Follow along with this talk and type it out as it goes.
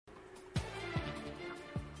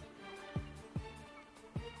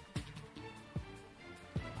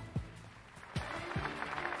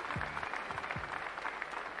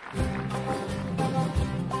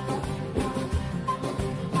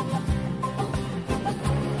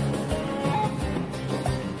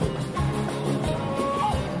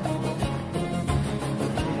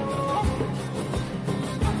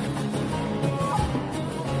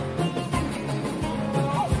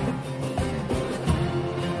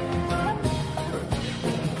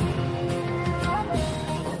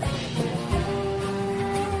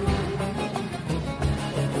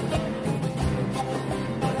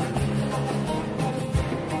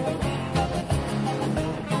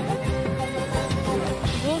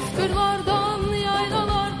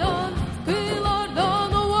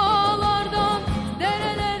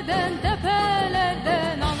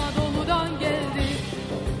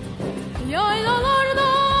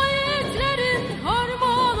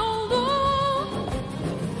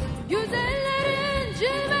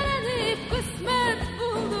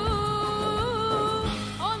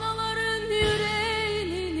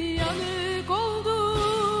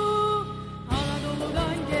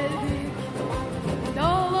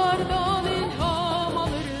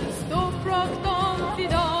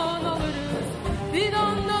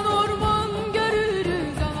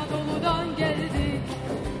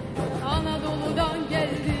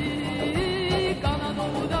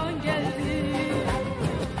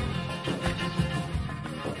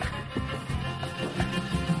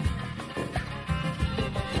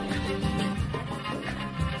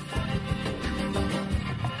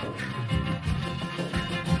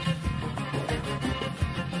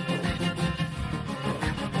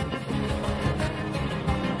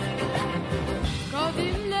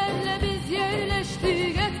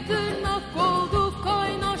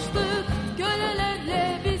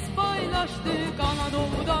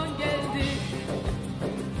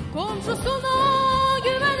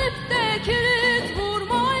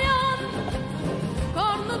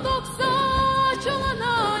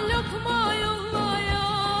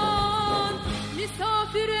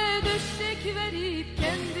düşecek verip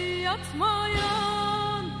kendi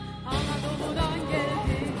yatmayan Anadolu'dan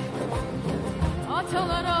geldik.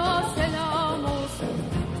 Atalara selam olsun,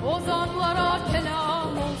 ozanlara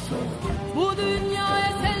kelam olsun, bu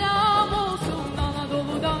dünyaya selam olsun.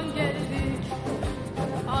 Anadolu'dan geldik,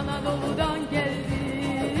 Anadolu'dan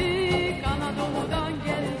geldik, Anadolu'dan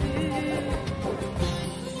geldik.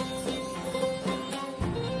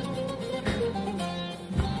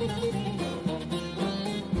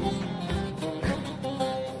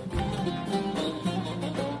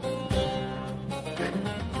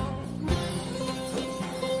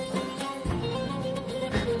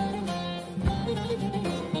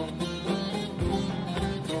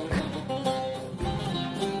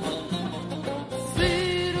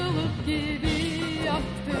 Sıyrılıp gibi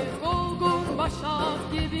yaktık, olgun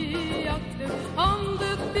başak gibi yaktık.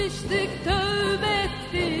 Andık, biçtik, tövbe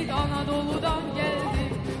ettik, Anadolu'dan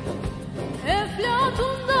geldik.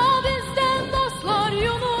 Eflatun da bizden, dostlar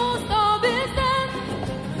Yunus da bizden.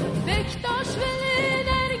 Bektaş Veli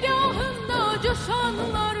dergahında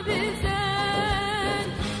coşanlar bizden.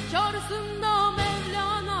 Çarşısında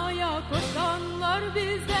Mevlana'ya koşanlar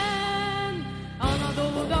bizden.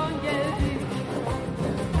 Anadolu'dan geldik.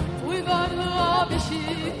 Uygarlığa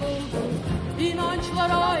beşik olduk,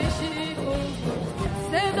 inançlara eşit olduk,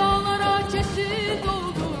 sevdalara çeşit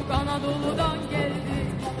olduk. Anadolu'dan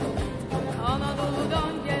geldik,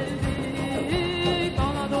 Anadolu'dan geldik,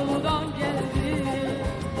 Anadolu'dan geldik.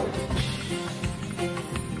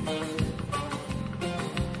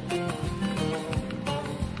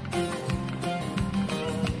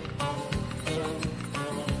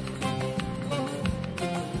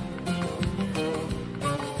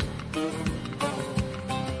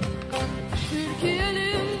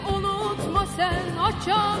 Türkiye'lim unutma sen,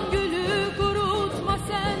 açan gülü kurutma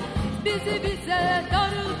sen, bizi bize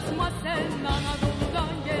darıltma sen.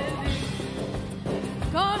 Anadolu'dan geldik.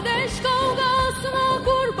 Kardeş kavgasına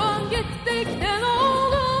kurban gittik de ne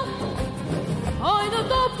oldu? Aynı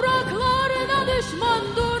topraklarına düşman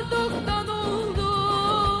durduk da ne oldu?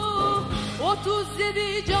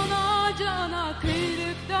 37 cana cana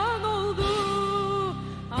kıyılıktan oldu.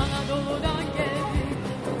 Anadolu'dan geldik.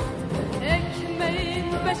 Ekmeğin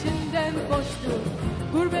peşinden koştuk,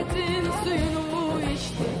 gurbetin suyunu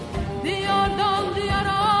içtik, diyardan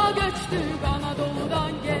diyara göçtük.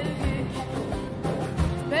 Anadolu'dan geldik.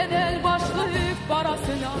 Bedel başlık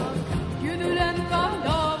parasına, günülen kan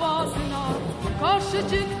davasına, karşı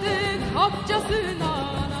çıktık hakçasına.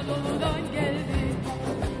 Anadolu'dan geldik.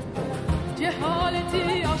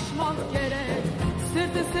 Cehaleti aşmak gerek,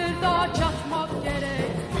 sırtı sırta çatmak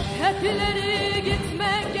gerek, hep ileri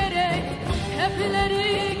gitmek gerek, hep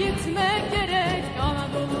ileri gitmek gerek.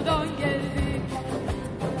 Anadolu'dan geldik,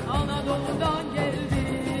 Anadolu'dan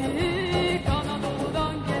geldik,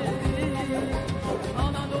 Anadolu'dan geldik,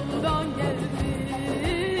 Anadolu'dan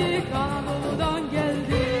geldik, Anadolu'dan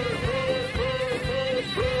geldik.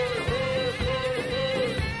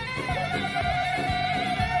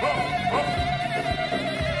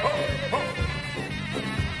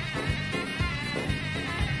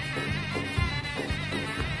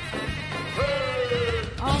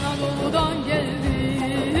 Anadolu'dan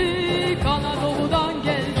geldik, Anadolu'dan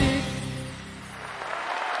geldik.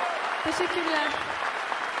 Teşekkürler.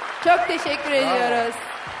 Çok teşekkür ediyoruz.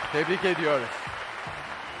 Tebrik ediyoruz.